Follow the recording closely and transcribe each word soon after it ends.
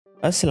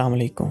Assalamu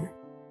alaikum.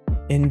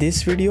 In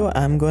this video,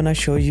 I'm gonna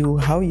show you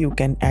how you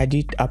can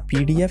edit a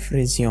PDF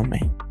resume.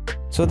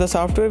 So the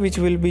software which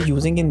we'll be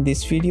using in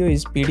this video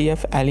is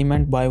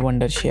PDFelement by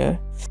Wondershare,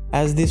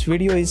 as this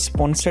video is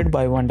sponsored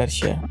by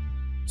Wondershare.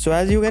 So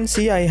as you can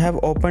see, I have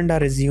opened a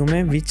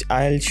resume which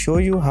I'll show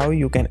you how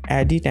you can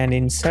edit and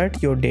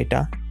insert your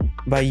data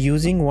by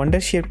using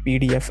Wondershare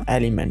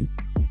PDFelement.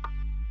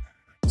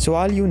 So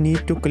all you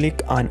need to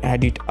click on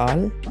edit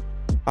all.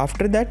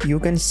 After that, you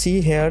can see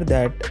here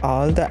that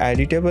all the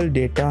editable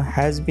data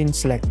has been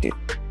selected.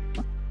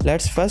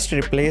 Let's first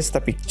replace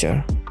the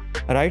picture.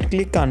 Right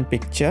click on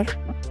picture,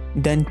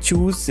 then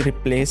choose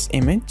replace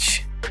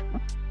image,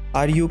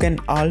 or you can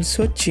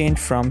also change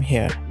from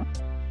here.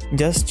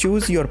 Just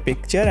choose your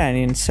picture and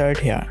insert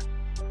here.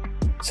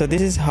 So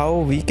this is how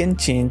we can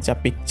change a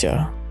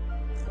picture.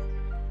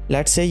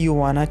 Let's say you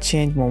wanna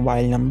change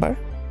mobile number.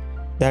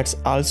 That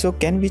also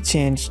can be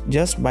changed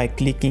just by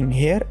clicking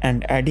here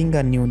and adding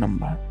a new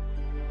number.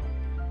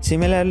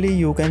 Similarly,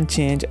 you can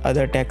change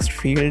other text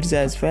fields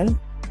as well.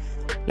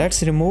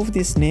 Let's remove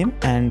this name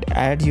and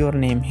add your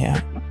name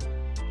here.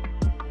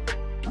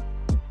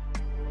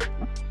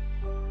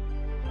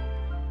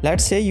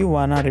 Let's say you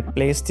wanna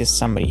replace this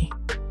summary.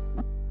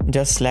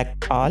 Just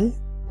select all,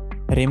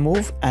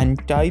 remove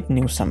and type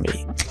new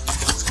summary.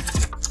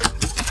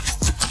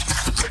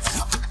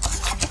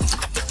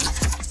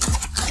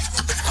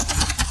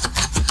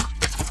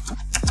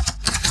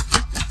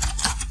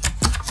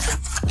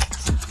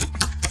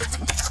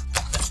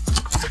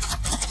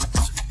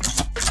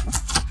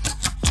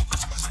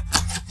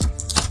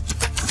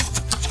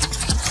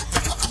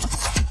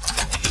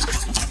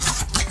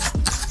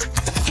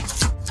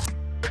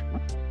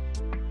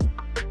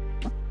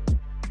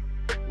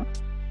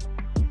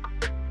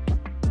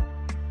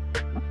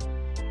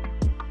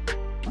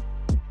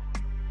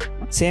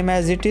 Same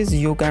as it is,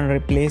 you can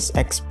replace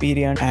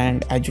experience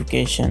and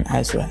education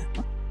as well.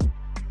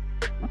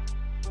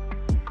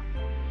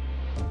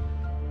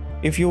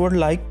 If you would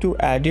like to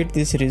edit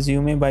this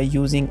resume by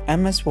using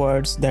MS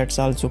Words, that's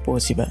also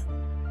possible.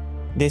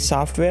 This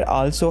software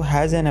also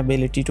has an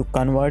ability to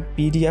convert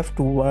PDF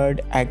to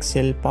Word,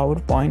 Excel,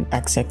 PowerPoint,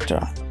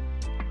 etc.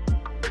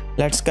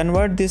 Let's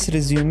convert this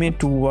resume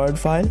to Word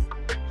file.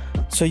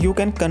 So you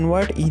can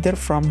convert either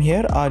from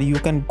here, or you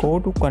can go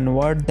to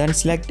convert, then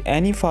select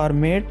any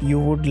format you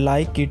would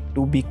like it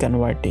to be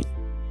converted.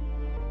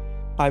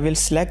 I will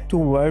select to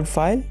Word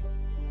file,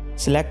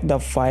 select the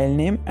file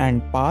name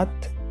and path,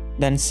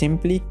 then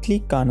simply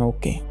click on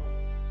OK.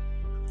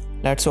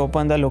 Let's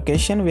open the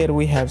location where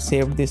we have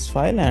saved this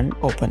file and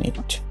open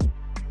it.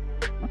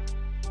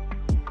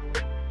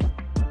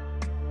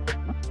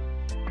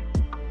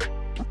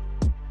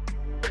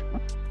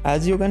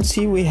 As you can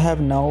see, we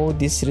have now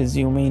this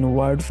resume in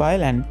Word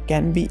file and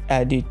can be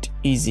edited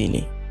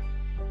easily.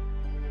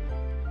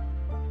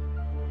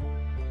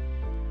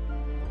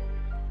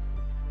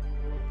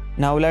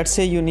 Now let's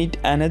say you need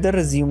another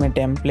resume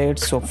template,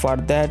 so for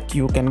that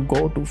you can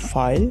go to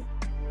File,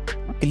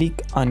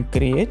 click on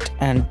Create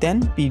and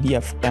then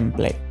PDF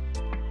template.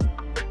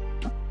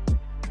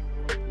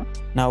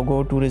 Now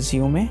go to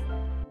Resume.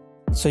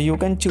 So you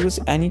can choose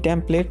any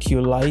template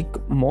you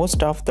like.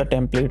 Most of the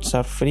templates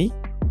are free.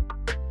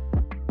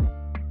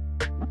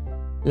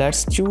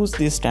 Let's choose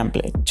this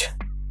template.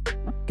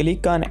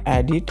 Click on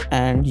Edit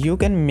and you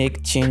can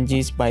make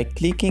changes by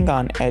clicking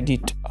on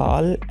Edit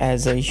All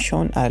as I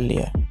shown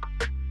earlier.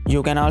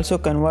 You can also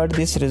convert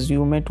this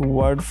resume to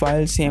Word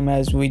file same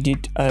as we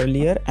did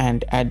earlier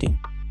and edit.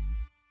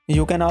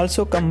 You can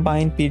also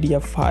combine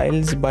PDF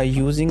files by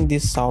using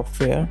this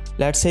software.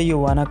 Let's say you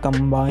wanna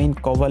combine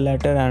cover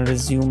letter and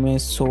resume,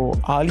 so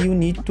all you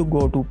need to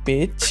go to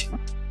Page,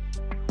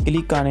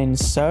 click on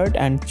Insert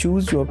and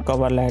choose your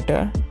cover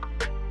letter.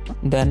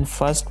 Then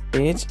first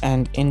page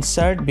and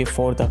insert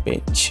before the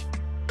page.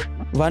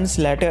 Once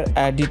letter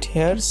added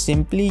here,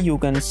 simply you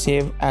can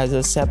save as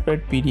a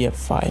separate PDF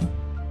file.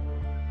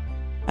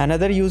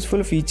 Another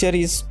useful feature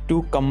is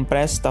to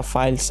compress the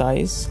file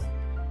size.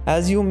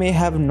 As you may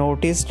have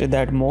noticed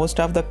that most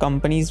of the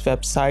company's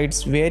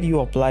websites where you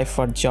apply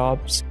for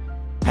jobs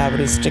have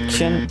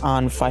restriction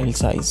on file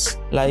size,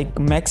 like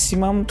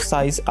maximum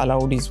size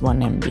allowed is 1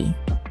 MB.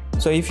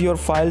 So if your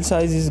file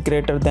size is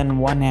greater than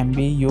 1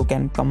 MB, you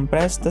can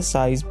compress the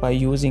size by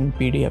using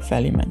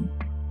PDFelement.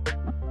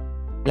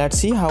 Let's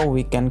see how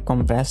we can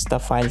compress the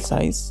file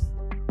size.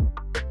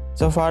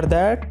 So for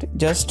that,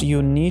 just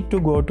you need to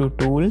go to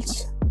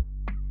Tools,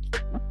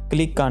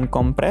 click on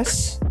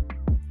Compress,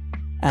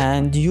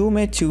 and you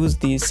may choose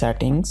these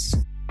settings.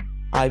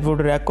 I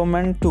would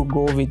recommend to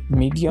go with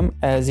medium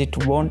as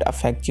it won't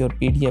affect your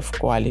PDF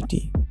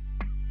quality.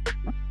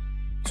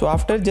 So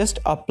after, just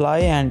apply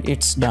and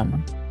it's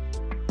done.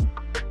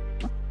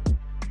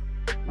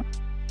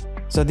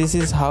 So this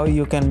is how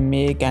you can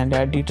make and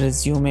edit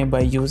resume by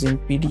using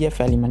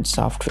PDFelement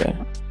software.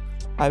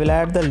 I will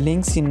add the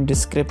links in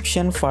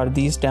description for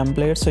these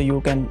templates so you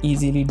can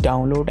easily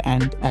download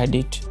and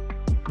edit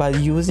by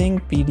using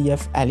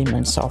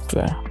PDFelement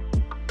software.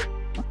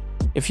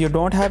 If you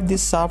don't have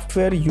this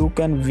software, you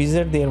can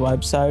visit their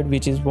website,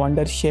 which is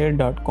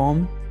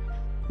wondershare.com.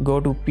 Go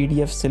to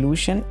PDF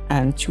solution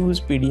and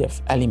choose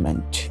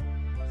PDFelement.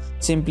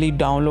 Simply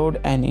download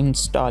and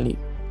install it.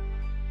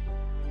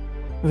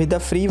 With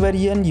the free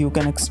version, you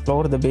can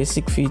explore the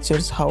basic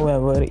features.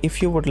 However, if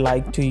you would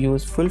like to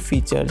use full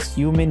features,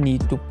 you may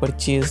need to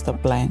purchase the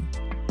plan.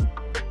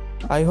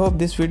 I hope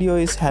this video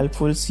is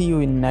helpful. See you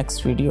in next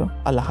video.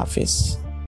 Allah Hafiz.